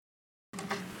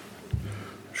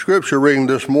Scripture reading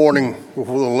this morning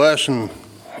before the lesson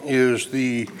is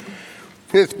the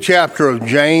 5th chapter of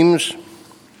James,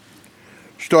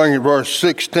 starting at verse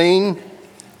 16.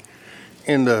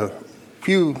 In the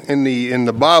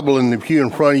Bible in the pew in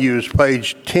front of you is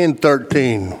page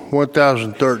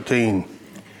 1013.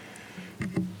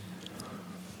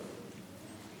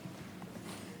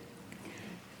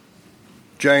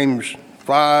 James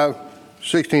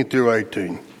 5:16 through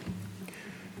 18.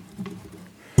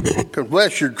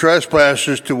 Confess your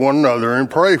trespasses to one another and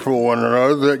pray for one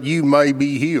another that you may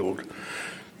be healed.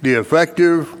 The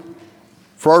effective,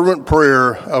 fervent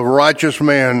prayer of a righteous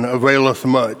man availeth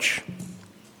much.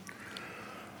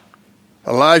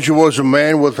 Elijah was a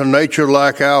man with a nature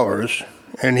like ours,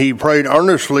 and he prayed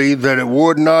earnestly that it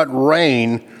would not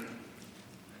rain,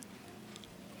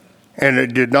 and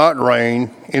it did not rain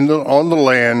on the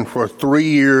land for 3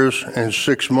 years and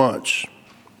 6 months.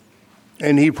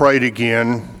 And he prayed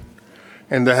again,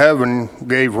 and the heaven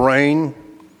gave rain,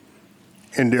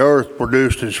 and the earth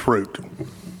produced its fruit.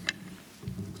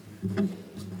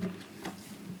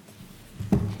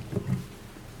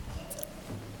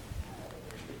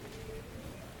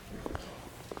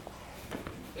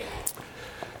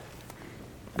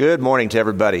 Good morning to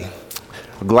everybody.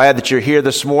 We're glad that you're here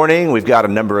this morning. We've got a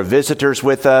number of visitors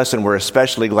with us, and we're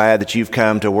especially glad that you've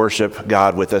come to worship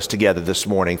God with us together this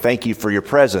morning. Thank you for your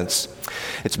presence.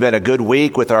 It's been a good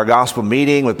week with our gospel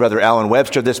meeting with Brother Alan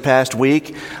Webster this past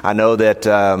week. I know that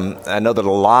a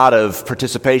lot of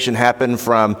participation happened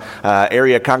from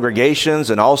area congregations,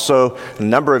 and also a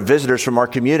number of visitors from our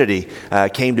community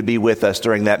came to be with us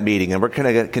during that meeting. And we're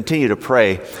going to continue to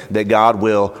pray that God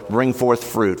will bring forth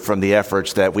fruit from the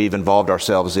efforts that we've involved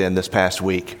ourselves in this past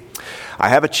week. I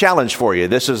have a challenge for you.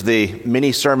 This is the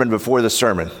mini sermon before the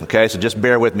sermon, okay? So just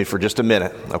bear with me for just a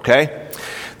minute, okay?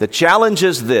 The challenge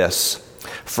is this.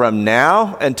 From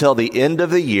now until the end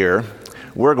of the year,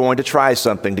 we're going to try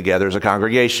something together as a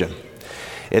congregation.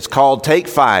 It's called Take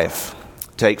 5.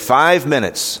 Take 5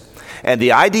 minutes. And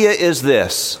the idea is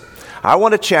this. I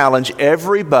want to challenge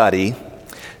everybody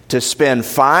to spend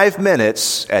 5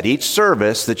 minutes at each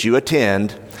service that you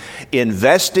attend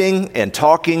investing and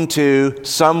talking to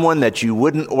someone that you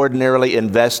wouldn't ordinarily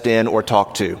invest in or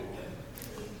talk to.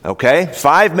 Okay?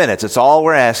 5 minutes. It's all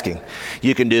we're asking.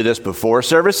 You can do this before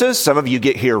services. Some of you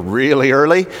get here really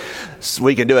early.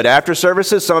 We can do it after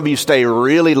services. Some of you stay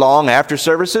really long after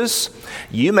services.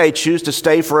 You may choose to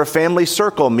stay for a family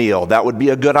circle meal. That would be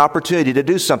a good opportunity to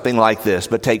do something like this.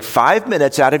 But take 5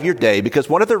 minutes out of your day, because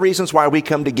one of the reasons why we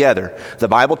come together, the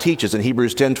Bible teaches in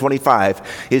Hebrews 10:25,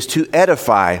 is to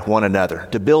edify one another,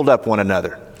 to build up one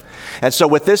another. And so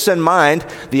with this in mind,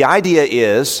 the idea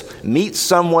is meet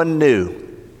someone new.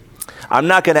 I'm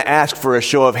not going to ask for a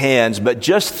show of hands, but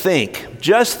just think,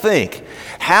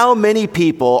 how many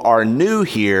people are new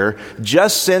here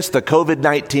just since the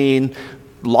COVID-19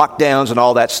 lockdowns and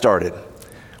all that started?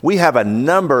 We have a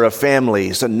number of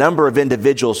families, a number of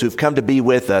individuals who've come to be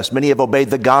with us. Many have obeyed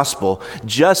the gospel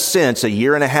just since a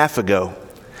year and a half ago.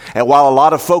 And while a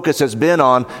lot of focus has been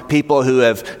on people who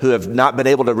have not been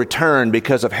able to return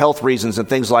because of health reasons and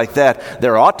things like that,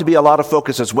 there ought to be a lot of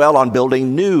focus as well on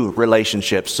building new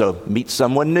relationships. So meet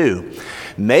someone new.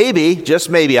 Maybe, just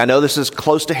maybe, I know this is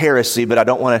close to heresy, but I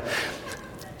don't want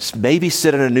to, maybe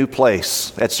sit in a new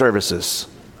place at services.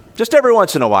 Just every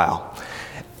once in a while.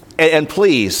 And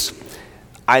please,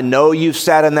 I know you've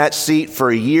sat in that seat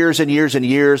for years and years and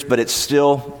years, but it's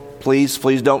still, please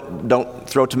don't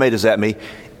throw tomatoes at me.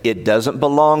 It doesn't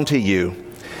belong to you.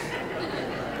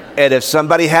 And if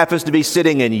somebody happens to be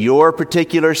sitting in your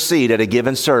particular seat at a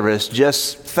given service,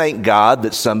 just thank God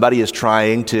that somebody is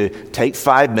trying to take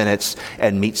 5 minutes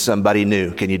and meet somebody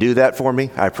new. Can you do that for me?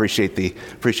 I appreciate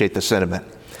the sentiment.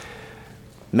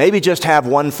 Maybe just have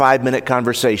one 5-minute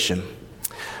conversation.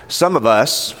 Some of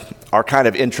us are kind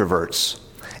of introverts,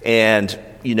 and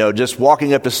just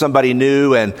walking up to somebody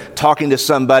new and talking to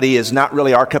somebody is not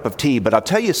really our cup of tea. But I'll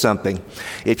tell you something.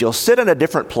 If you'll sit in a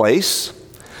different place,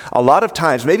 a lot of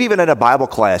times, maybe even in a Bible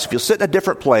class, if you'll sit in a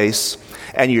different place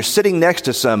and you're sitting next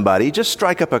to somebody, just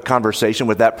strike up a conversation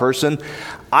with that person.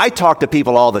 I talk to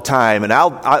people all the time, and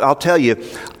I'll tell you,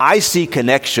 I see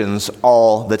connections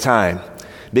all the time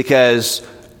because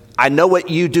I know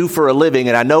what you do for a living,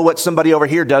 and I know what somebody over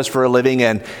here does for a living,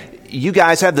 and you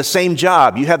guys have the same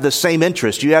job, you have the same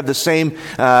interest, you have the same,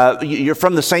 you're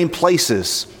from the same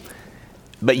places.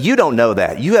 But you don't know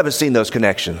that. You haven't seen those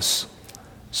connections.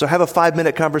 So have a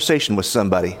 5-minute conversation with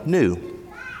somebody new.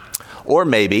 Or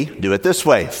maybe do it this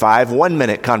way, 5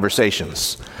 one-minute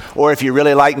conversations. Or if you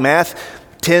really like math,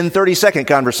 10 30-second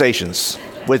conversations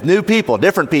with new people,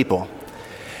 different people.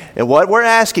 And what we're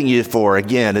asking you for,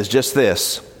 again, is just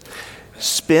this.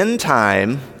 spend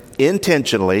time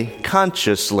intentionally,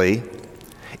 consciously,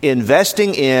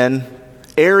 investing in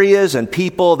areas and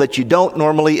people that you don't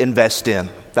normally invest in.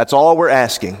 That's all we're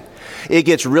asking. It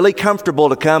gets really comfortable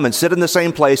to come and sit in the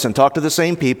same place and talk to the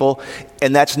same people,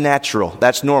 and that's natural.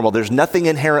 That's normal. There's nothing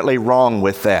inherently wrong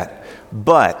with that.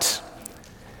 But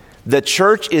the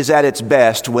church is at its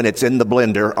best when it's in the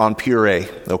blender on puree,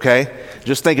 okay?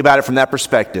 Just think about it from that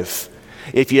perspective.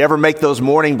 If you ever make those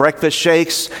morning breakfast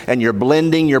shakes and you're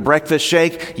blending your breakfast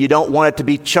shake, you don't want it to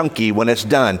be chunky when it's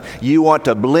done. You want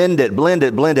to blend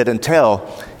it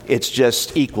until it's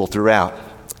just equal throughout.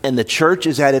 And the church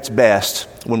is at its best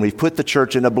when we put the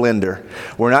church in a blender.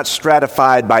 We're not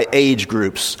stratified by age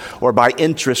groups or by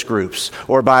interest groups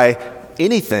or by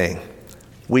anything.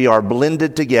 We are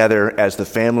blended together as the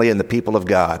family and the people of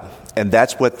God. And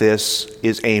that's what this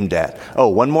is aimed at. Oh,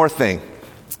 one more thing.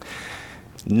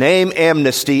 Name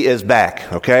amnesty is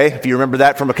back, okay? If you remember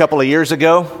that from a couple of years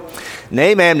ago.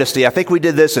 Name amnesty, I think we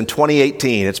did this in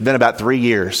 2018. It's been about 3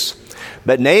 years.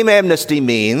 But name amnesty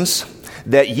means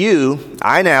that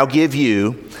I now give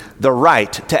you the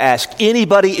right to ask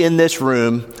anybody in this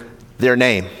room their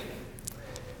name.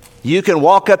 You can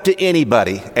walk up to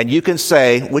anybody and you can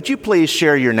say, would you please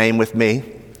share your name with me?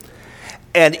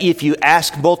 And if you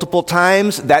ask multiple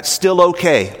times, that's still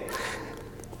okay.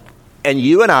 And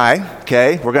you and I,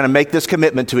 okay, we're going to make this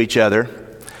commitment to each other.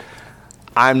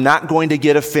 I'm not going to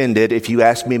get offended if you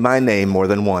ask me my name more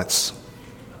than once.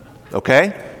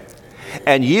 Okay?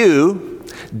 And you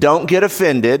don't get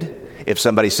offended if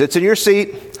somebody sits in your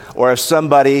seat or if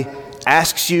somebody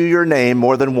asks you your name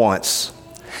more than once.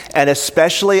 And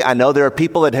especially, I know there are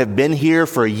people that have been here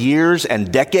for years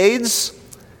and decades.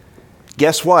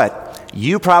 Guess what?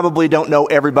 You probably don't know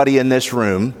everybody in this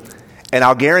room. And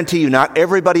I'll guarantee you, not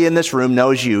everybody in this room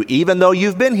knows you. Even though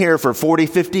you've been here for 40,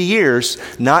 50 years,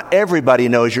 not everybody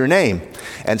knows your name.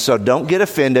 And so don't get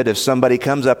offended if somebody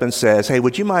comes up and says, hey,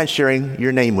 would you mind sharing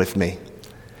your name with me?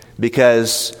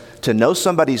 Because to know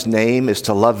somebody's name is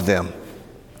to love them.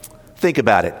 Think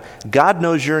about it. God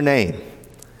knows your name.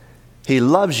 He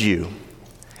loves you.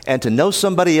 And to know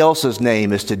somebody else's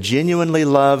name is to genuinely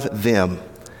love them.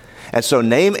 And so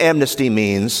name amnesty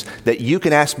means that you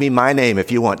can ask me my name if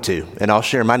you want to, and I'll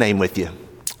share my name with you.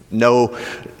 No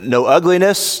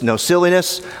ugliness, no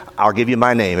silliness. I'll give you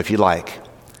my name if you like.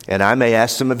 And I may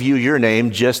ask some of you your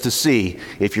name just to see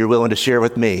if you're willing to share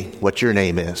with me what your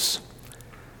name is.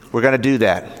 We're going to do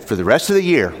that for the rest of the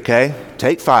year, okay?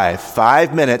 Take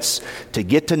 5 minutes to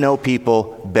get to know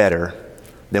people better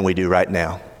than we do right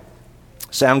now.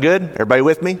 Sound good? Everybody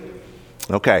with me?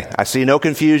 Okay, I see no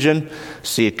confusion.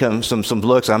 See it come some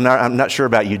looks. I'm not sure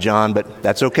about you, John, but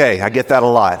that's okay. I get that a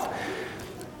lot.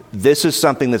 This is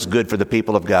something that's good for the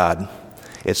people of God.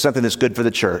 It's something that's good for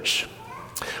the church.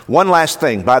 One last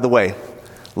thing, by the way,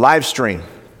 live stream.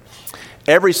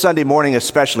 Every Sunday morning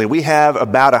especially, we have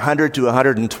about 100 to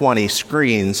 120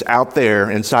 screens out there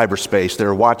in cyberspace that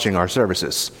are watching our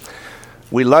services.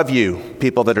 We love you,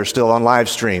 people that are still on live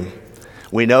stream.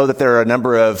 We know that there are a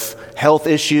number of health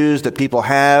issues that people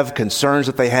have, concerns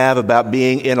that they have about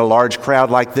being in a large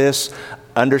crowd like this.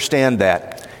 Understand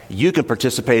that. You can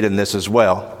participate in this as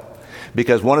well.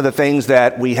 Because one of the things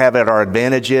that we have at our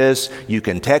advantage is you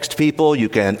can text people, you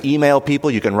can email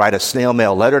people, you can write a snail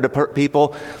mail letter to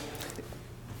people.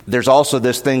 There's also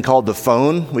this thing called the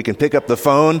phone. We can pick up the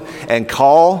phone and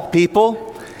call people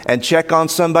and check on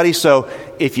somebody. So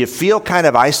if you feel kind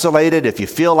of isolated, if you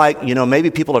feel like,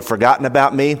 maybe people have forgotten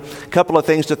about me, a couple of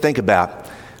things to think about.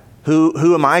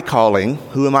 Who am I calling?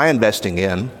 Who am I investing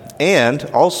in? And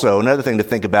also another thing to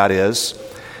think about is,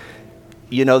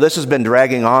 this has been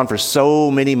dragging on for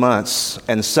so many months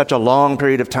and such a long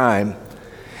period of time.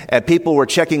 And people were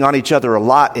checking on each other a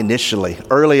lot initially,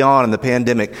 early on in the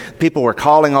pandemic. People were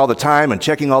calling all the time and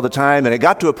checking all the time. And it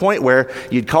got to a point where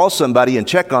you'd call somebody and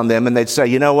check on them and they'd say,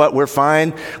 you know what, we're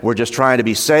fine. We're just trying to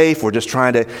be safe. We're just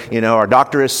trying to, our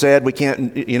doctor has said we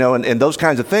can't, and those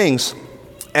kinds of things.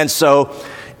 And so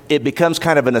it becomes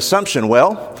kind of an assumption.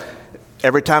 Well,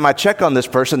 every time I check on this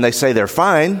person, they say they're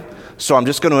fine. So I'm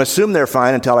just going to assume they're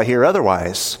fine until I hear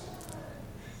otherwise.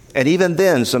 And even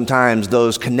then, sometimes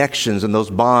those connections and those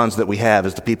bonds that we have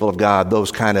as the people of God, those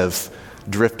kind of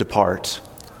drift apart.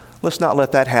 Let's not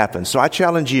let that happen. So I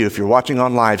challenge you, if you're watching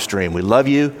on live stream, we love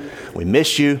you, we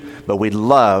miss you, but we'd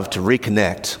love to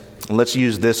reconnect. And let's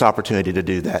use this opportunity to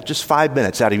do that. Just 5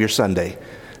 minutes out of your Sunday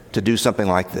to do something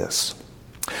like this.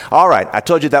 All right, I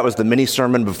told you that was the mini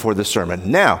sermon before the sermon.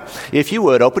 Now, if you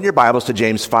would, open your Bibles to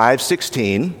James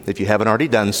 5:16, if you haven't already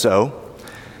done so.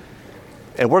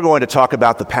 And we're going to talk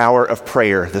about the power of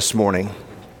prayer this morning.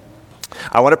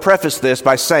 I want to preface this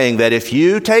by saying that if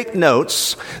you take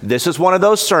notes, this is one of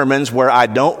those sermons where I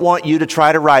don't want you to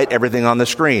try to write everything on the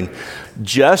screen.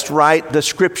 Just write the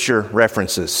scripture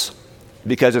references,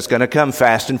 because it's going to come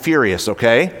fast and furious,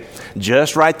 okay?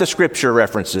 Just write the scripture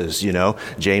references,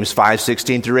 James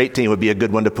 5:16 through 18 would be a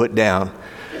good one to put down.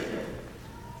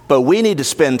 But we need to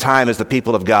spend time as the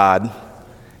people of God.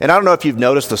 And I don't know if you've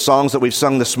noticed the songs that we've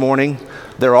sung this morning,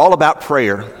 they're all about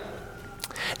prayer.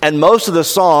 And most of the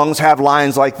songs have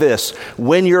lines like this: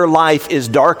 when your life is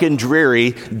dark and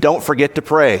dreary, don't forget to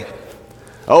pray.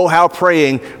 Oh, how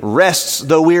praying rests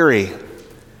the weary.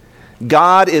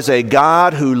 God is a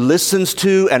God who listens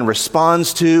to and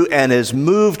responds to and is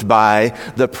moved by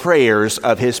the prayers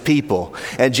of his people.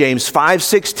 And James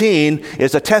 5:16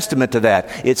 is a testament to that.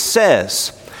 It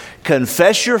says,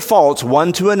 confess your faults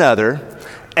one to another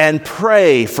and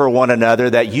pray for one another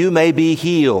that you may be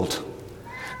healed.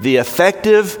 The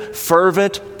effective,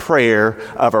 fervent prayer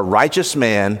of a righteous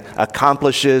man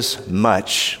accomplishes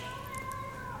much.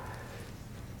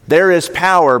 There is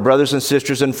power, brothers and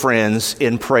sisters and friends,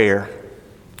 in prayer.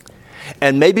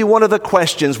 And maybe one of the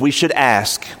questions we should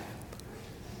ask,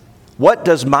 what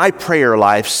does my prayer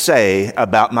life say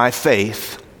about my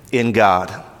faith in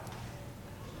God?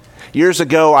 Years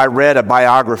ago, I read a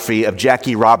biography of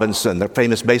Jackie Robinson, the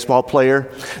famous baseball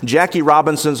player. Jackie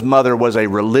Robinson's mother was a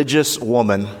religious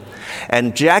woman.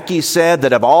 And Jackie said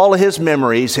that of all his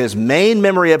memories, his main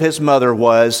memory of his mother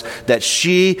was that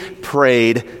she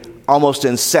prayed almost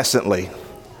incessantly.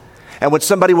 And when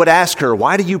somebody would ask her,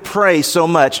 why do you pray so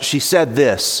much? She said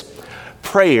this: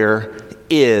 prayer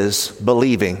is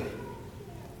believing.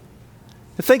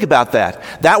 Think about that.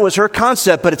 That was her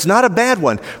concept, but it's not a bad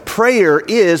one. Prayer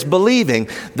is believing.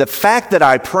 The fact that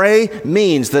I pray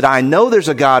means that I know there's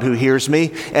a God who hears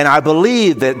me, and I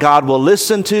believe that God will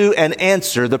listen to and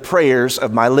answer the prayers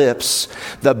of my lips.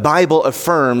 The Bible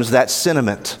affirms that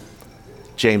sentiment.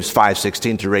 James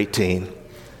 5:16 through 18.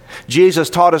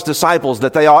 Jesus taught his disciples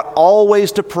that they ought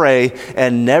always to pray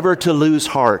and never to lose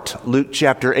heart. Luke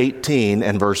chapter 18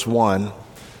 and verse 1.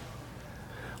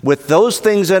 With those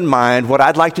things in mind, what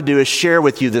I'd like to do is share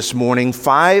with you this morning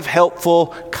 5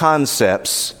 helpful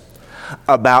concepts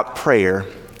about prayer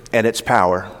and its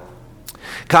power.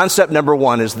 Concept number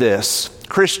 1 is this: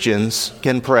 Christians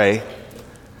can pray.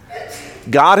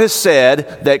 God has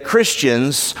said that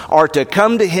Christians are to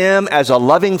come to him as a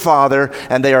loving Father,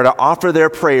 and they are to offer their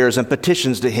prayers and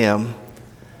petitions to him.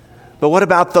 But what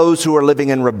about those who are living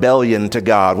in rebellion to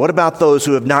God? What about those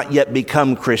who have not yet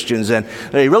become Christians and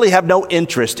they really have no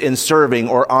interest in serving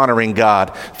or honoring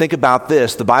God? Think about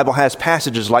this. The Bible has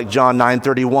passages like John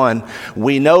 9:31.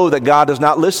 We know that God does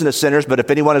not listen to sinners, but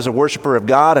if anyone is a worshiper of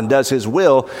God and does his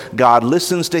will, God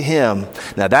listens to him.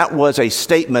 Now that was a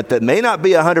statement that may not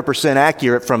be 100%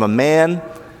 accurate from a man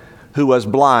who was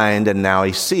blind and now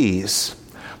he sees.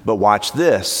 But watch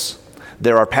this.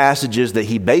 There are passages that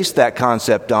he based that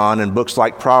concept on in books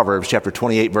like Proverbs chapter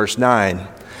 28, verse 9.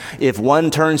 If one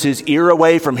turns his ear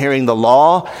away from hearing the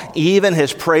law, even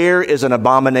his prayer is an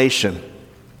abomination.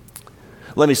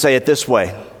 Let me say it this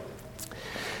way.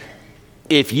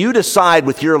 If you decide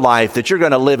with your life that you're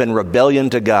going to live in rebellion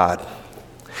to God,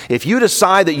 if you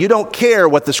decide that you don't care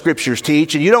what the scriptures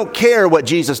teach and you don't care what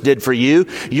Jesus did for you,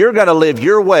 you're going to live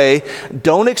your way,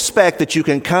 don't expect that you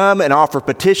can come and offer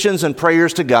petitions and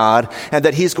prayers to God and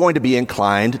that he's going to be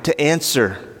inclined to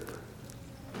answer.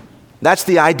 That's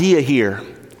the idea here.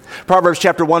 Proverbs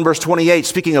chapter 1, verse 28,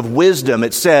 speaking of wisdom,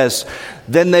 it says,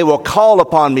 "Then they will call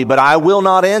upon me, but I will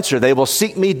not answer. They will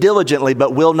seek me diligently,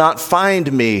 but will not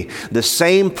find me." The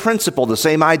same principle, the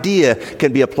same idea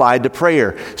can be applied to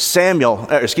prayer. Saul,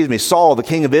 the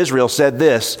king of Israel, said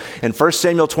this in 1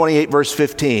 Samuel 28, verse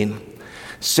 15.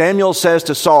 Samuel says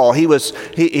to Saul, he was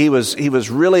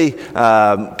really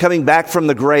coming back from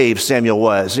the grave, Samuel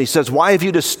was. And he says, "Why have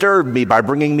you disturbed me by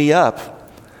bringing me up?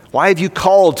 Why have you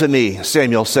called to me?"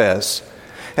 Samuel says.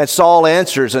 And Saul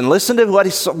answers, and listen to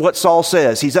what Saul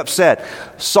says. He's upset.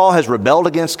 Saul has rebelled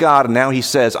against God, and now he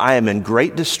says, "I am in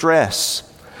great distress.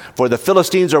 For the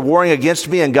Philistines are warring against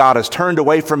me, and God has turned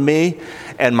away from me,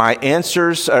 and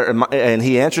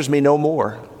he answers me no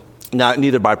more,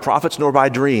 neither by prophets nor by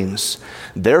dreams.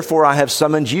 Therefore I have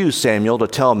summoned you, Samuel, to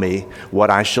tell me what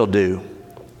I shall do."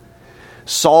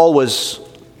 Saul was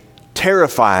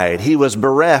terrified. He was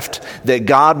bereft that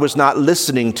God was not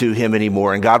listening to him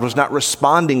anymore and God was not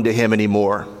responding to him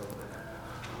anymore.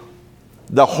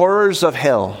 The horrors of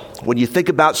hell, when you think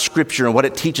about Scripture and what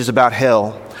it teaches about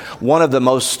hell, one of the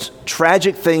most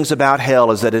tragic things about hell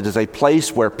is that it is a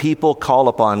place where people call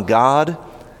upon God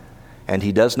and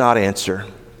he does not answer.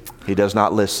 He does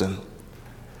not listen.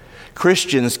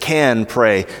 Christians can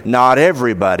pray. Not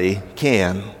everybody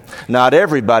can. Not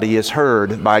everybody is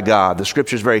heard by God. The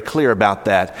Scripture is very clear about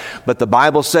that. But the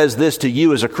Bible says this to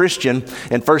you as a Christian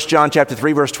in 1 John chapter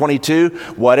 3, verse 22,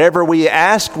 whatever we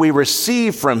ask, we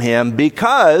receive from Him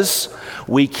because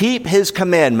we keep His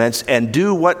commandments and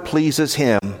do what pleases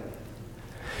Him.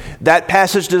 That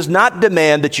passage does not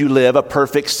demand that you live a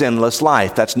perfect, sinless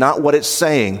life. That's not what it's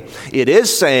saying. It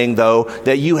is saying, though,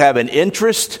 that you have an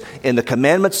interest in the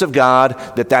commandments of God,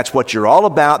 that's what you're all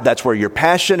about, that's where your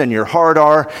passion and your heart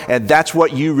are, and that's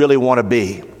what you really want to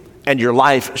be. And your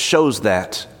life shows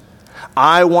that.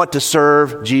 I want to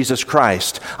serve Jesus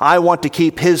Christ. I want to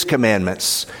keep His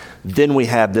commandments. Then we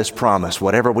have this promise.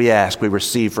 Whatever we ask, we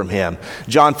receive from Him.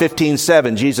 John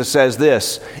 15:7, Jesus says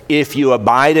this, if you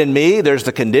abide in me, there's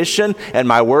the condition, and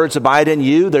my words abide in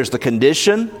you, there's the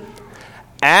condition.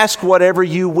 Ask whatever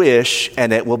you wish,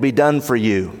 and it will be done for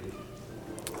you.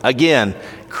 Again,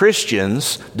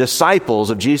 Christians, disciples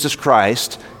of Jesus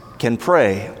Christ, can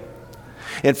pray.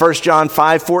 In 1 John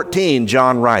 5:14,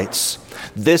 John writes,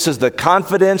 this is the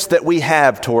confidence that we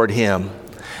have toward Him,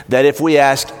 that if we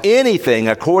ask anything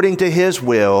according to His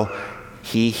will,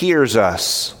 He hears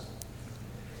us.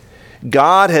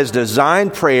 God has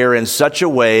designed prayer in such a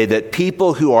way that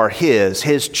people who are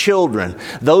His children,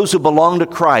 those who belong to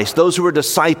Christ, those who are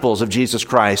disciples of Jesus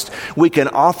Christ, we can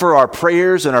offer our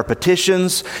prayers and our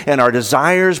petitions and our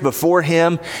desires before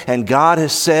Him, and God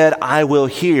has said, I will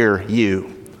hear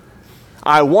you.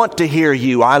 I want to hear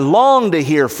you. I long to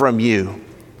hear from you.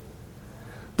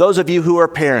 Those of you who are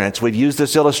parents, we've used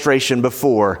this illustration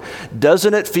before.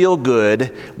 Doesn't it feel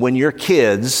good when your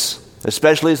kids,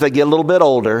 especially as they get a little bit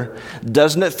older,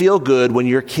 doesn't it feel good when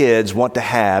your kids want to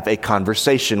have a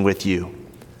conversation with you?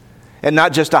 And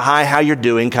not just a hi, how you're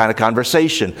doing kind of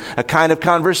conversation. A kind of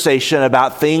conversation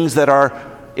about things that are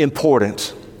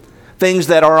important, things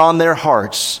that are on their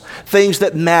hearts, things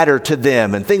that matter to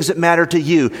them and things that matter to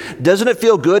you. Doesn't it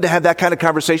feel good to have that kind of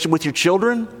conversation with your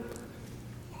children?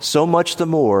 So much the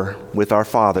more with our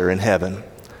Father in heaven.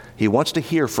 He wants to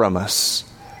hear from us.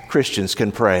 Christians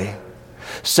can pray.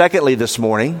 Secondly, this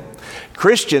morning,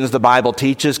 Christians, the Bible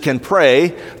teaches, can pray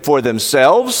for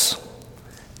themselves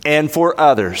and for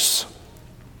others.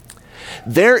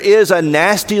 There is a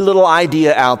nasty little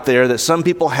idea out there that some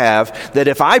people have that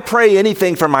if I pray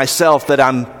anything for myself, that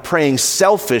I'm praying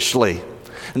selfishly.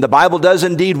 And the Bible does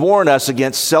indeed warn us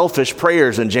against selfish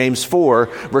prayers in James 4,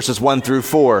 verses 1 through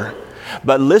 4.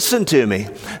 But listen to me,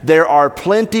 there are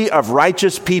plenty of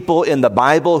righteous people in the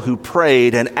Bible who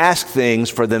prayed and asked things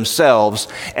for themselves,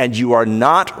 and you are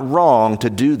not wrong to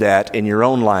do that in your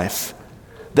own life.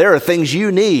 There are things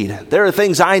you need. There are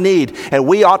things I need, and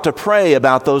we ought to pray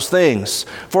about those things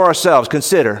for ourselves.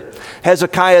 Consider,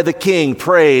 Hezekiah the king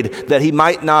prayed that he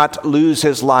might not lose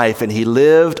his life, and he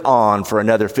lived on for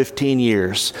another 15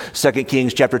 years. 2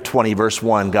 Kings chapter 20, verse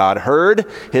 1, God heard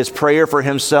his prayer for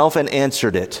himself and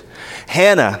answered it.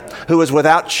 Hannah, who was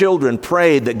without children,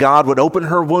 prayed that God would open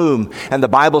her womb, and the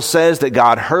Bible says that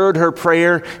God heard her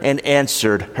prayer and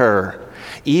answered her.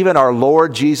 Even our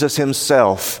Lord Jesus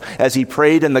Himself, as He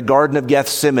prayed in the Garden of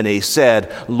Gethsemane,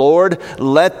 said, Lord,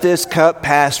 let this cup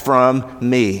pass from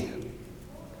me.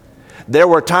 There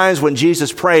were times when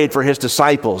Jesus prayed for His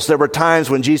disciples. There were times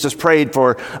when Jesus prayed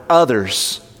for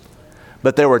others.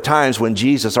 But there were times when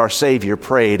Jesus, our Savior,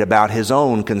 prayed about His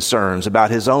own concerns,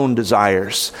 about His own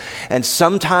desires. And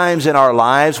sometimes in our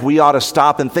lives, we ought to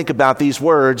stop and think about these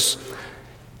words.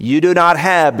 You do not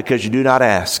have because you do not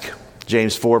ask.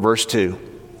 James 4, verse 2.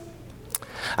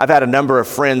 I've had a number of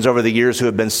friends over the years who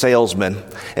have been salesmen,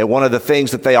 and one of the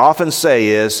things that they often say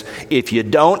is, if you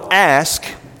don't ask,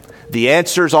 the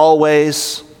answer's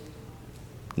always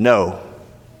no.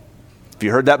 Have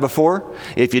you heard that before?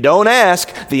 If you don't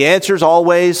ask, the answer's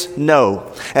always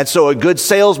no. And so a good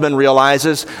salesman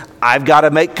realizes, I've got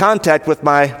to make contact with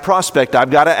my prospect.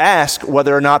 I've got to ask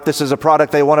whether or not this is a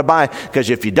product they want to buy. Because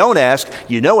if you don't ask,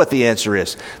 you know what the answer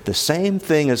is. The same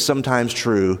thing is sometimes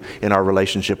true in our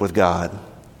relationship with God.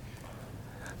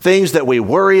 Things that we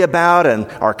worry about and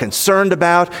are concerned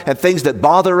about and things that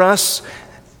bother us,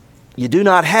 you do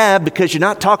not have because you're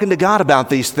not talking to God about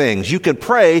these things. You can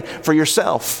pray for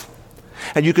yourself.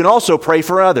 And you can also pray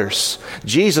for others.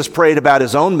 Jesus prayed about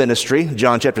His own ministry,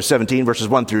 John chapter 17, verses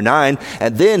 1 through 9,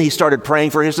 and then He started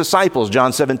praying for His disciples,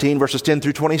 John 17, verses 10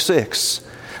 through 26.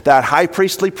 That high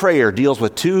priestly prayer deals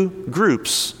with two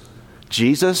groups,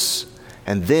 Jesus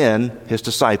and then His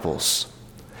disciples.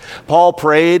 Paul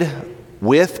prayed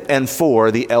with and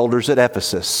for the elders at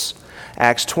Ephesus,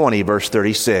 Acts 20, verse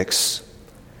 36.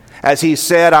 As he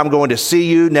said, I'm going to see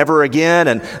you never again.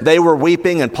 And they were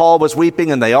weeping, and Paul was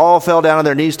weeping, and they all fell down on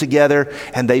their knees together,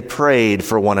 and they prayed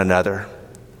for one another.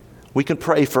 We can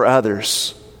pray for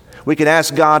others. We can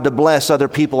ask God to bless other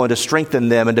people and to strengthen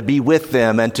them and to be with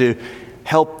them and to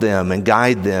help them and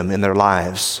guide them in their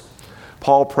lives.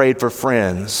 Paul prayed for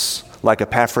friends like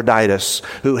Epaphroditus,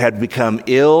 who had become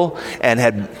ill and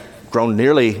had grown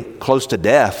nearly close to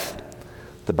death.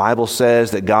 The Bible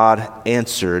says that God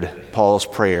answered Paul's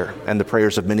prayer and the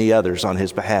prayers of many others on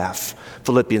his behalf.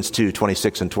 Philippians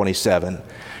 2:26 and 27.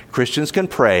 Christians can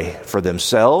pray for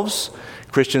themselves.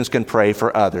 Christians can pray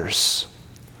for others.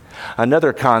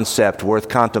 Another concept worth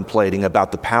contemplating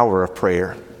about the power of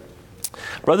prayer.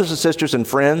 Brothers and sisters and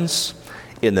friends,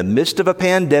 in the midst of a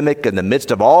pandemic, in the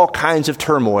midst of all kinds of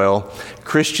turmoil,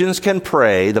 Christians can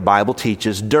pray, the Bible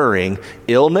teaches, during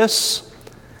illness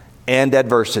and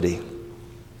adversity.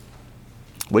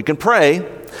 We can pray.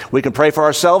 We can pray for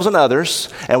ourselves and others,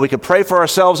 and we can pray for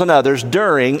ourselves and others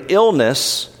during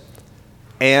illness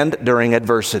and during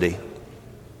adversity.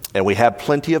 And we have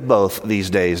plenty of both these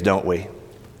days, don't we?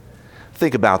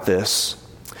 Think about this.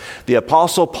 The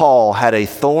Apostle Paul had a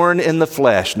thorn in the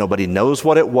flesh. Nobody knows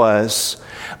what it was,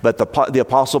 but the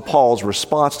Apostle Paul's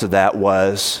response to that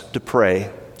was to pray.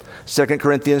 2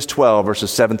 Corinthians 12,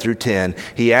 verses 7 through 10.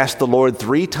 He asked the Lord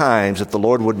 3 times that the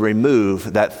Lord would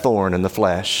remove that thorn in the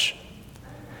flesh.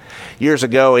 Years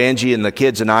ago, Angie and the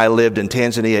kids and I lived in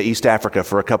Tanzania, East Africa,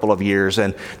 for a couple of years.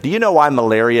 And do you know why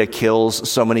malaria kills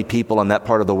so many people in that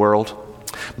part of the world?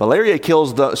 Malaria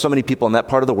kills so many people in that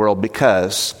part of the world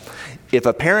because if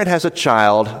a parent has a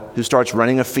child who starts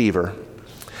running a fever,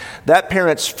 that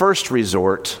parent's first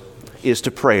resort is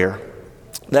to prayer.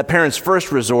 That parent's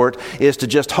first resort is to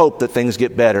just hope that things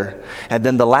get better. And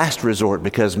then the last resort,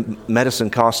 because medicine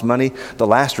costs money, the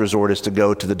last resort is to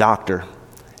go to the doctor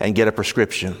and get a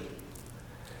prescription.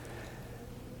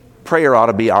 Prayer ought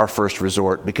to be our first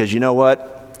resort, because you know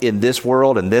what? In this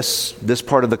world, in this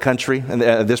part of the country, and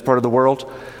this part of the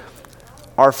world,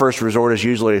 our first resort is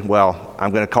usually, well,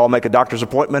 I'm going to call, make a doctor's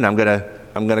appointment. I'm going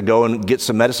to go and get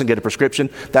some medicine, get a prescription.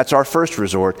 That's our first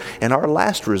resort. And our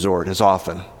last resort is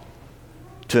often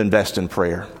to invest in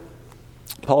prayer.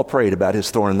 Paul prayed about his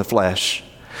thorn in the flesh.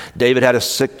 David had a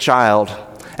sick child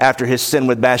after his sin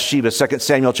with Bathsheba, 2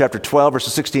 Samuel chapter 12,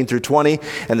 verses 16 through 20.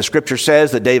 And the scripture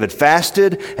says that David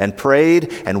fasted and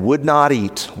prayed and would not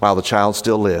eat while the child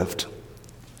still lived.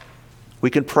 We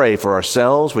can pray for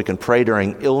ourselves. We can pray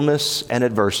during illness and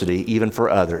adversity, even for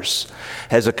others.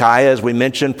 Hezekiah, as we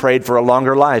mentioned, prayed for a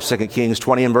longer life. 2 Kings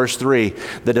 20 and verse 3.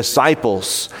 The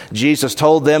disciples, Jesus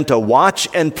told them to watch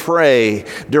and pray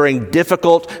during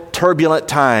difficult, turbulent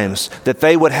times, that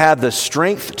they would have the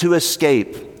strength to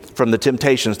escape from the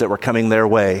temptations that were coming their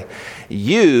way.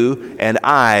 You and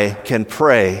I can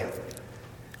pray.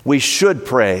 We should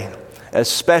pray,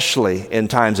 especially in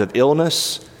times of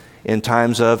illness, in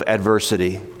times of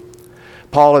adversity.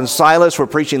 Paul and Silas were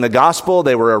preaching the gospel.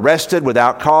 They were arrested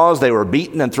without cause. They were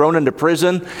beaten and thrown into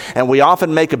prison. And we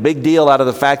often make a big deal out of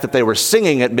the fact that they were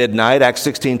singing at midnight, Acts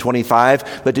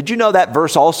 16:25. But did you know that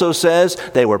verse also says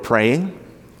they were praying?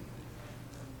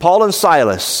 Paul and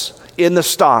Silas, in the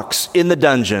stocks, in the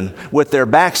dungeon, with their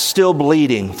backs still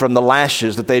bleeding from the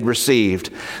lashes that they'd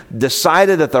received,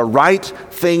 decided that the right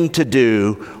thing to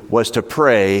do was to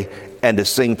pray and to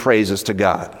sing praises to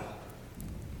God.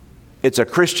 It's a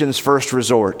Christian's first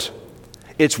resort.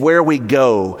 It's where we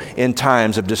go in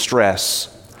times of distress.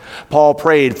 Paul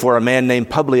prayed for a man named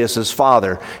Publius'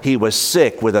 father. He was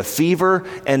sick with a fever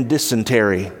and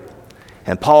dysentery.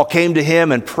 And Paul came to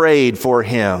him and prayed for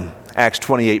him. Acts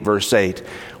 28, verse 8.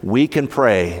 We can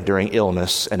pray during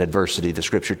illness and adversity, the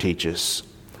scripture teaches.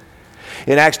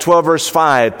 In Acts 12, verse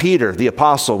 5, Peter, the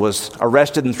apostle, was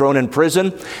arrested and thrown in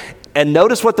prison. And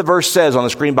notice what the verse says on the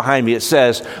screen behind me. It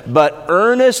says, but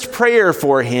earnest prayer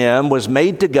for him was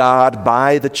made to God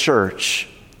by the church.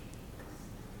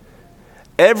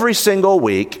 Every single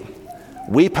week,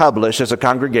 we publish as a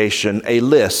congregation a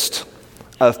list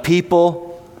of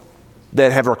people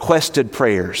that have requested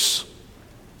prayers.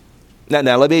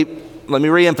 Now let me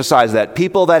reemphasize that.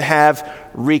 People that have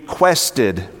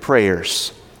requested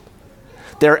prayers.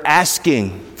 They're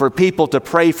asking for people to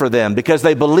pray for them because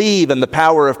they believe in the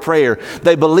power of prayer.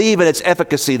 They believe in its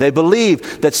efficacy. They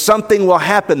believe that something will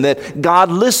happen, that God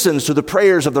listens to the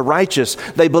prayers of the righteous.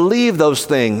 They believe those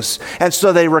things. And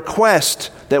so they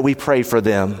request that we pray for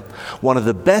them. One of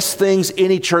the best things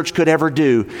any church could ever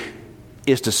do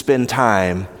is to spend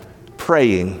time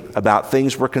praying about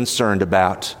things we're concerned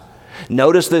about.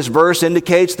 Notice this verse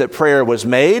indicates that prayer was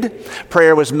made.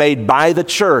 Prayer was made by the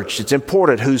church. It's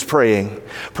important who's praying.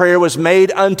 Prayer was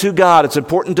made unto God. It's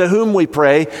important to whom we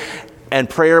pray. And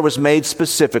prayer was made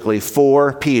specifically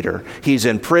for Peter. He's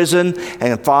in prison,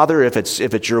 and Father, if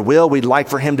it's your will, we'd like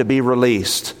for him to be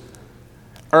released.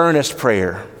 Earnest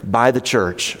prayer by the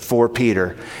church for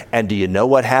Peter. And do you know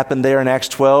what happened there in Acts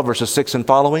 12, verses 6 and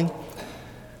following?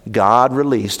 God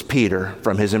released Peter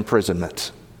from his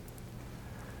imprisonment.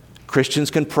 Christians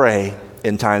can pray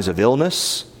in times of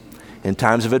illness, in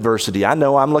times of adversity. I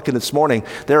know, I'm looking this morning,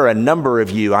 there are a number of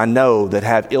you I know that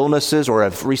have illnesses or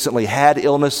have recently had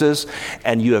illnesses,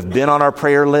 and you have been on our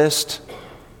prayer list.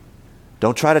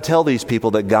 Don't try to tell these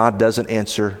people that God doesn't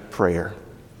answer prayer.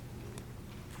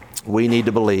 We need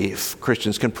to believe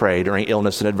Christians can pray during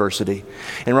illness and adversity.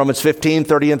 In Romans 15,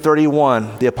 30 and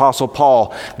 31, the Apostle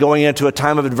Paul, going into a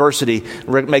time of adversity,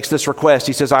 makes this request.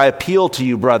 He says, I appeal to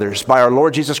you, brothers, by our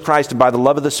Lord Jesus Christ and by the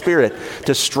love of the Spirit,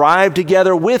 to strive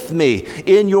together with me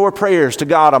in your prayers to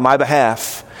God on my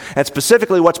behalf. And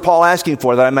specifically, what's Paul asking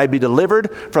for? That I may be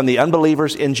delivered from the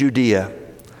unbelievers in Judea,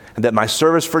 and that my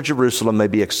service for Jerusalem may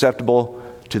be acceptable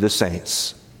to the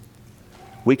saints.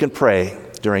 We can pray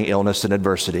during illness and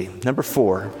adversity. Number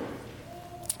 4,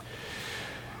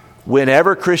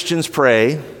 whenever Christians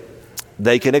pray,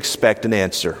 they can expect an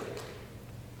answer.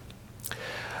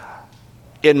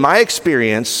 In my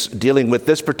experience dealing with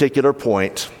this particular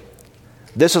point,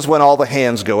 this is when all the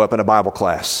hands go up in a Bible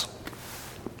class.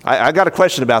 I got a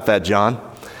question about that, John.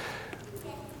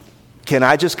 Can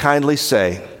I just kindly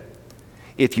say,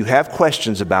 if you have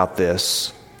questions about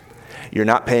this, you're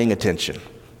not paying attention.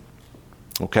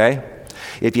 Okay?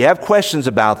 If you have questions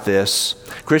about this,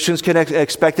 Christians can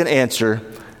expect an answer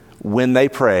when they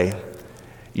pray.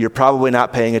 You're probably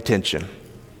not paying attention.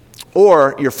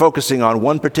 Or you're focusing on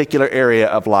one particular area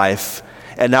of life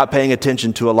and not paying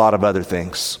attention to a lot of other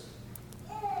things.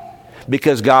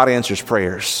 Because God answers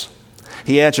prayers.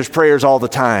 He answers prayers all the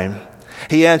time.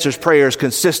 He answers prayers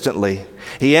consistently.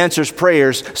 He answers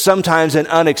prayers sometimes in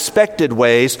unexpected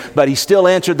ways, but He still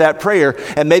answered that prayer,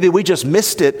 and maybe we just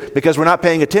missed it because we're not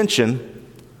paying attention.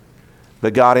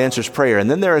 But God answers prayer.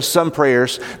 And then there are some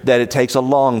prayers that it takes a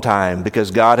long time because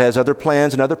God has other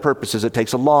plans and other purposes. It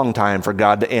takes a long time for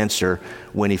God to answer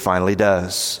when He finally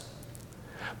does.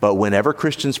 But whenever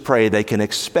Christians pray, they can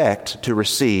expect to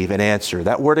receive an answer.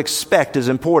 That word expect is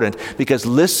important because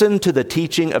listen to the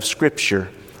teaching of Scripture.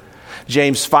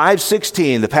 James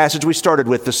 5:16, the passage we started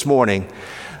with this morning.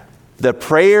 The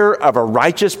prayer of a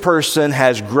righteous person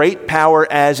has great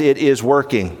power as it is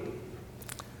working.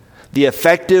 The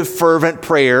effective, fervent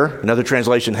prayer, another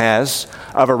translation has,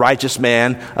 of a righteous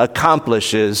man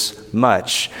accomplishes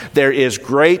much. There is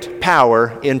great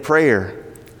power in prayer.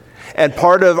 And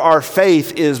part of our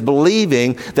faith is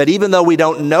believing that even though we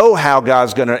don't know how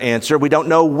God's going to answer, we don't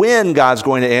know when God's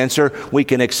going to answer, we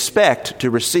can expect to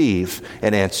receive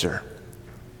an answer.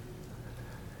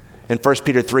 In 1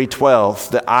 Peter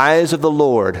 3:12, the eyes of the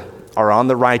Lord are on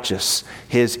the righteous.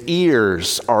 His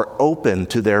ears are open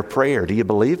to their prayer. Do you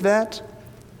believe that?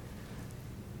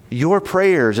 Your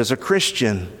prayers as a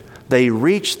Christian, they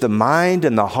reach the mind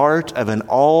and the heart of an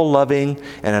all-loving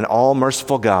and an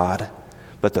all-merciful God.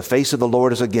 But the face of the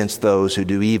Lord is against those who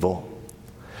do evil.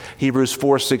 Hebrews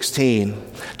 4:16,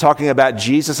 talking about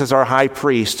Jesus as our high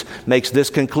priest, makes this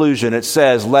conclusion. It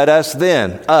says, let us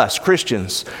then, us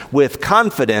Christians, with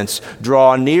confidence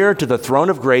draw near to the throne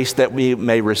of grace that we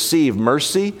may receive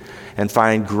mercy and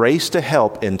find grace to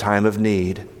help in time of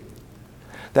need.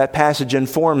 That passage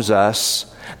informs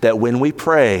us that when we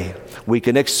pray, we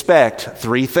can expect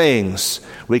 3 things.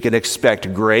 We can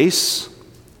expect grace,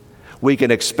 we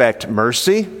can expect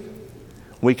mercy,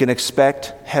 we can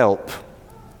expect help.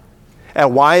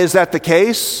 And why is that the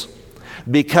case?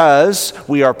 Because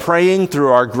we are praying through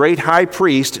our great high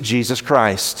priest, Jesus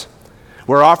Christ.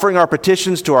 We're offering our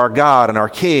petitions to our God and our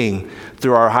King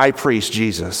through our high priest,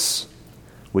 Jesus.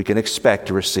 We can expect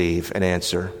to receive an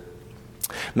answer.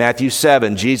 Matthew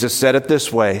 7, Jesus said it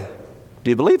this way.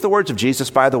 Do you believe the words of Jesus,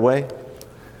 by the way?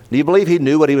 Do you believe He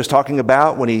knew what He was talking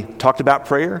about when He talked about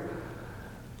prayer?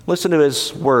 Listen to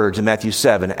His words in Matthew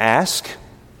 7. Ask,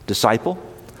 disciple,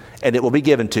 and it will be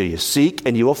given to you. Seek,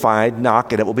 and you will find.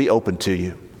 Knock, and it will be opened to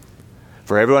you.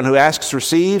 For everyone who asks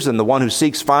receives, and the one who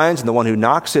seeks finds, and the one who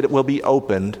knocks it will be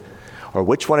opened. Or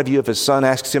which one of you, if his son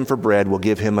asks him for bread, will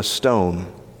give him a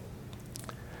stone?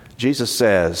 Jesus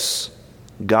says,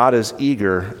 God is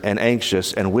eager and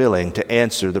anxious and willing to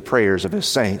answer the prayers of his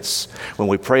saints. When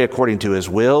we pray according to his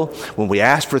will, when we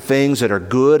ask for things that are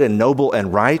good and noble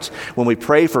and right, when we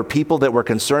pray for people that we're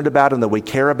concerned about and that we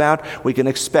care about, we can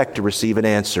expect to receive an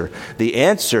answer. The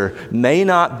answer may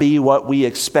not be what we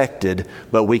expected,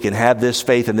 but we can have this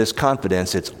faith and this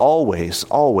confidence. It's always,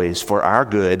 always for our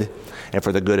good and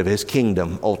for the good of his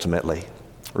kingdom, ultimately.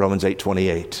 Romans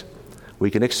 8:28. We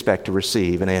can expect to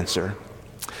receive an answer.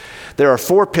 There are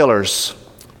 4 pillars.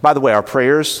 By the way, our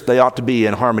prayers, they ought to be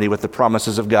in harmony with the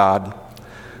promises of God.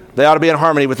 They ought to be in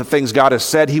harmony with the things God has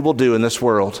said he will do in this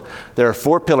world. There are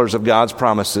 4 pillars of God's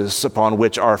promises upon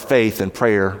which our faith and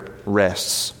prayer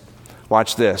rests.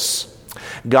 Watch this.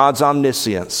 God's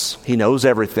omniscience. He knows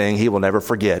everything. He will never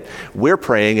forget. We're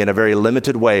praying in a very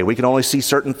limited way. We can only see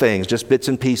certain things, just bits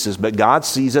and pieces, but God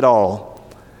sees it all.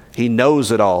 He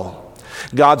knows it all.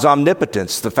 God's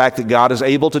omnipotence, the fact that God is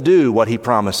able to do what he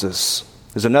promises,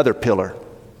 is another pillar.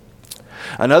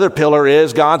 Another pillar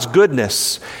is God's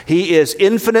goodness. He is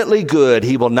infinitely good.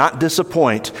 He will not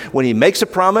disappoint. When he makes a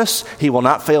promise, he will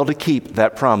not fail to keep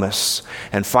that promise.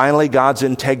 And finally, God's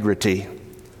integrity.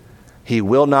 He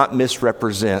will not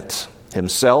misrepresent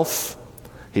himself.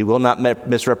 He will not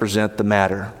misrepresent the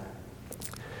matter.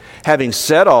 Having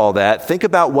said all that, think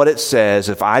about what it says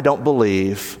if I don't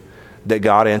believe that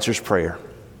God answers prayer.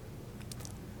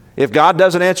 If God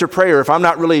doesn't answer prayer, if I'm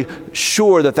not really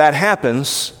sure that that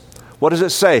happens, what does it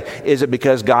say? Is it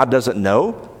because God doesn't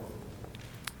know?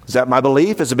 Is that my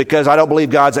belief? Is it because I don't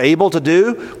believe God's able to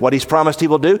do what he's promised he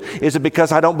will do? Is it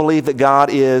because I don't believe that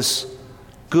God is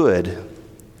good?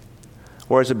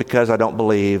 Or is it because I don't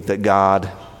believe that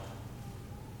God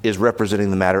is representing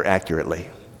the matter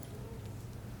accurately?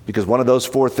 Because one of those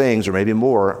 4 things, or maybe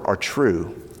more, are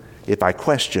true if I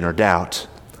question or doubt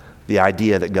the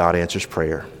idea that God answers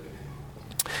prayer.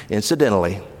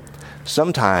 Incidentally,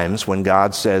 sometimes when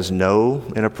God says no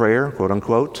in a prayer, quote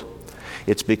unquote,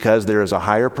 it's because there is a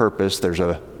higher purpose, there's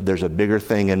a bigger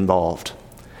thing involved.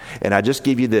 And I just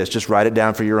give you this, just write it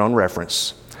down for your own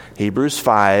reference. Hebrews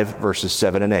 5, verses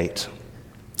 7 and 8.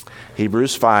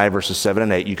 Hebrews 5, verses 7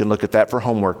 and 8. You can look at that for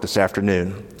homework this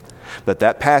afternoon. But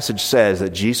that passage says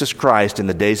that Jesus Christ, in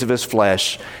the days of his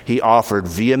flesh, he offered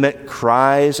vehement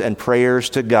cries and prayers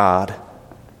to God.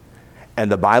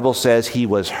 And the Bible says he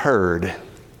was heard.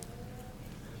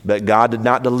 But God did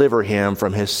not deliver him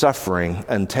from his suffering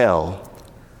until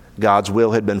God's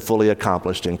will had been fully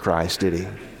accomplished in Christ, did he?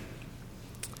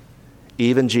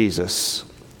 Even Jesus,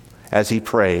 as he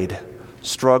prayed,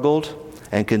 struggled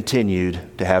and continued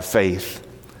to have faith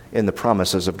in the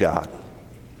promises of God.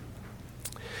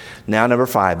 Now, number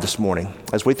 5 this morning,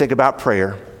 as we think about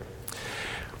prayer,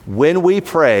 when we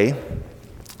pray,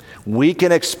 we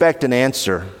can expect an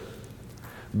answer,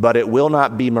 but it will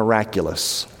not be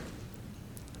miraculous.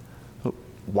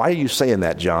 Why are you saying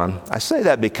that, John? I say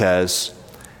that because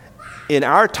in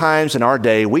our times, in our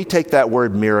day, we take that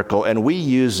word miracle and we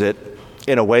use it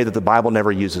in a way that the Bible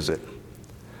never uses it.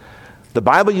 The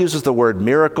Bible uses the word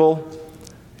miracle.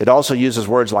 It also uses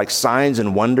words like signs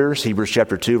and wonders, Hebrews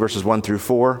chapter 2, verses 1 through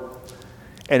 4.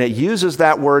 And it uses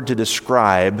that word to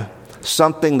describe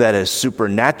something that is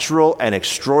supernatural and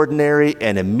extraordinary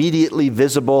and immediately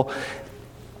visible.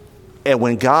 And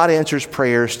when God answers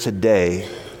prayers today,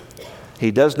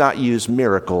 he does not use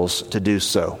miracles to do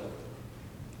so.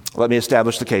 Let me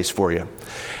establish the case for you.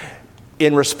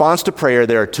 In response to prayer,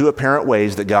 there are 2 apparent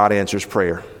ways that God answers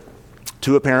prayer.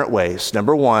 2 apparent ways.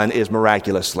 Number 1 is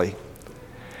miraculously.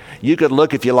 You could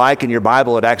look, if you like, in your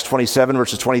Bible at Acts 27,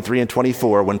 verses 23 and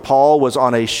 24. When Paul was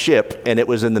on a ship and it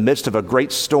was in the midst of a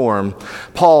great storm,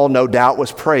 Paul, no doubt,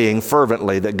 was praying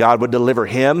fervently that God would deliver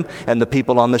him and the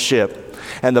people on the ship.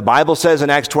 And the Bible says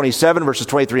in Acts 27, verses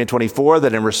 23 and 24,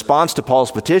 that in response to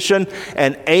Paul's petition,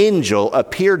 an angel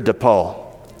appeared to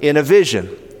Paul in a vision.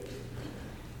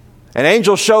 An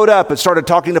angel showed up and started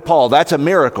talking to Paul. That's a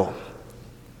miracle.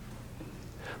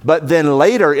 But then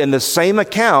later in the same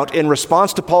account, in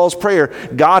response to Paul's prayer,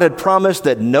 God had promised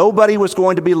that nobody was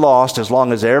going to be lost as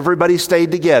long as everybody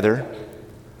stayed together.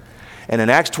 And in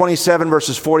Acts 27,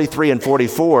 verses 43 and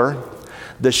 44,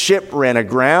 the ship ran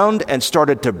aground and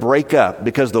started to break up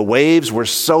because the waves were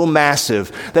so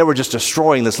massive. They were just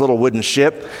destroying this little wooden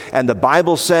ship. And the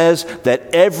Bible says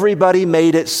that everybody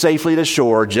made it safely to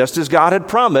shore, just as God had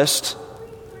promised.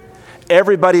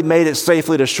 Everybody made it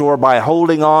safely to shore by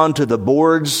holding on to the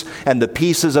boards and the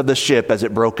pieces of the ship as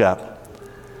it broke up.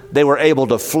 They were able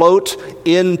to float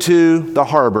into the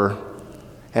harbor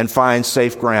and find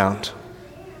safe ground.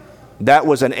 That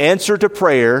was an answer to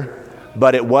prayer,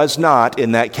 but it was not,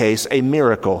 in that case, a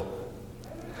miracle.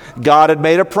 God had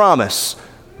made a promise,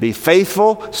 Be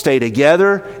faithful, stay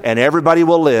together, and everybody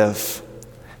will live.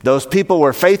 Those people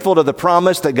were faithful to the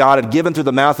promise that God had given through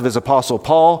the mouth of his apostle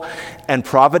Paul, and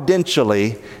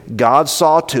providentially, God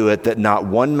saw to it that not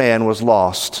one man was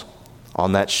lost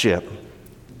on that ship.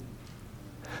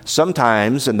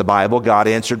 Sometimes in the Bible, God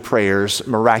answered prayers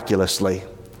miraculously.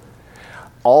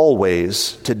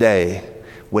 Always today,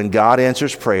 when God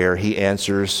answers prayer, he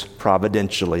answers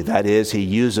providentially. That is, he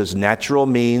uses natural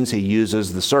means, he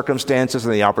uses the circumstances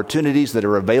and the opportunities that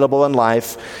are available in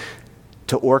life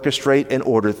to orchestrate and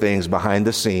order things behind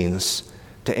the scenes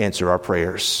to answer our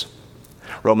prayers.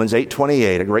 Romans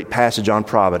 8:28, a great passage on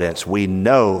providence. We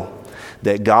know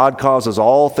that God causes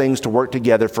all things to work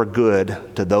together for good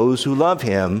to those who love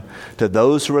him, to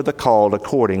those who are the called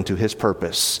according to his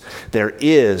purpose. There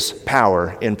is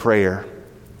power in prayer.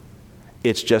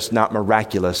 It's just not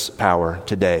miraculous power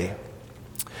today.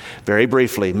 Very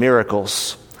briefly,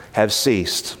 miracles have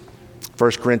ceased.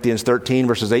 1 Corinthians 13,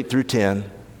 verses 8 through 10.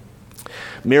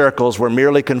 Miracles were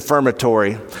merely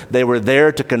confirmatory. They were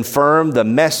there to confirm the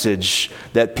message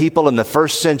that people in the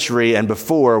first century and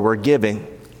before were giving.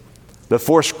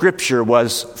 Before Scripture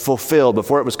was fulfilled,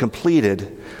 before it was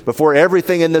completed, before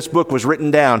everything in this book was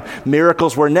written down,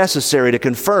 miracles were necessary to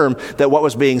confirm that what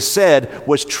was being said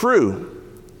was true.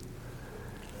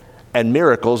 And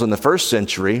miracles in the first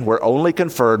century were only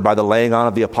conferred by the laying on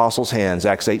of the apostles' hands,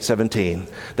 Acts 8:17.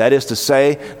 That is to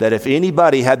say that if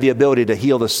anybody had the ability to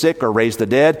heal the sick or raise the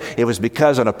dead, it was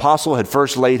because an apostle had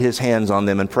first laid his hands on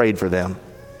them and prayed for them.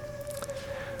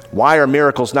 Why are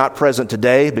miracles not present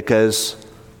today? Because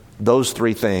those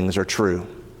three things are true.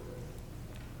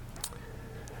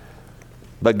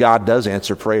 But God does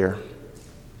answer prayer.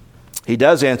 He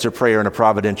does answer prayer in a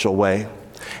providential way.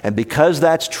 And because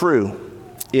that's true,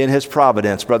 in his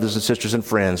providence, brothers and sisters and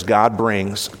friends, God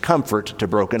brings comfort to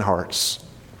broken hearts.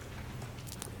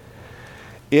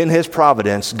 In his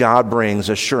providence, God brings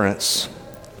assurance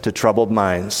to troubled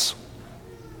minds.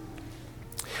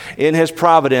 In his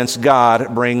providence,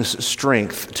 God brings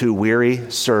strength to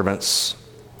weary servants.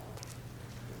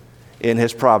 In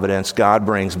his providence, God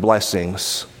brings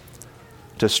blessings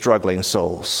to struggling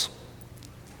souls.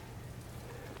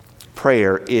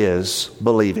 Prayer is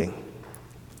believing.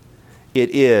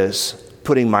 It is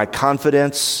putting my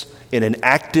confidence in an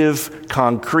active,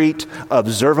 concrete,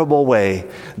 observable way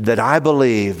that I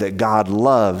believe that God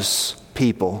loves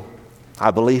people.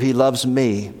 I believe he loves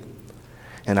me.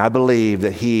 And I believe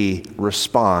that he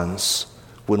responds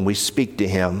when we speak to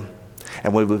him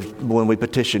and when we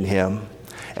petition him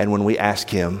and when we ask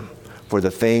him for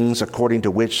the things according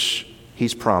to which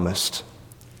he's promised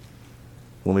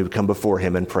when we come before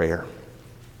him in prayer.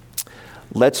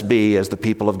 Let's be, as the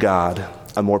people of God,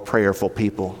 a more prayerful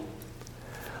people.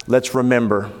 Let's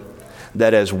remember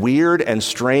that as weird and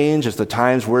strange as the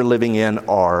times we're living in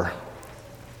are,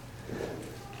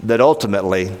 that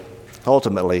ultimately,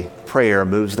 prayer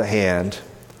moves the hand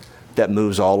that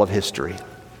moves all of history.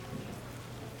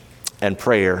 And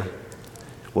prayer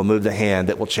will move the hand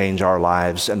that will change our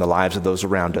lives and the lives of those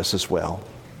around us as well.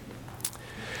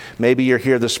 Maybe you're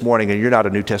here this morning and you're not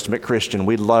a New Testament Christian.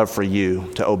 We'd love for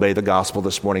you to obey the gospel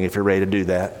this morning if you're ready to do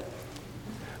that.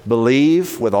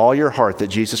 Believe with all your heart that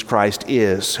Jesus Christ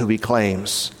is who he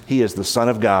claims. He is the Son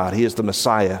of God. He is the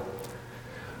Messiah.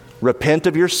 Repent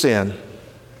of your sin.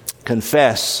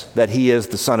 Confess that he is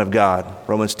the Son of God.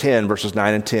 Romans 10, verses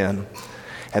 9 and 10.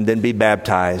 And then be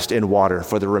baptized in water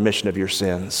for the remission of your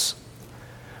sins.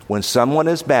 When someone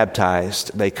is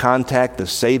baptized, they contact the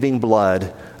saving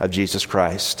blood of Jesus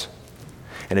Christ.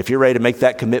 And if you're ready to make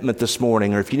that commitment this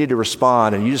morning, or if you need to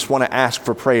respond and you just want to ask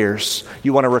for prayers,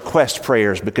 you want to request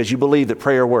prayers because you believe that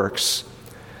prayer works,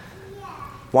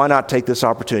 why not take this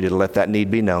opportunity to let that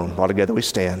need be known while together we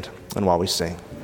stand and while we sing?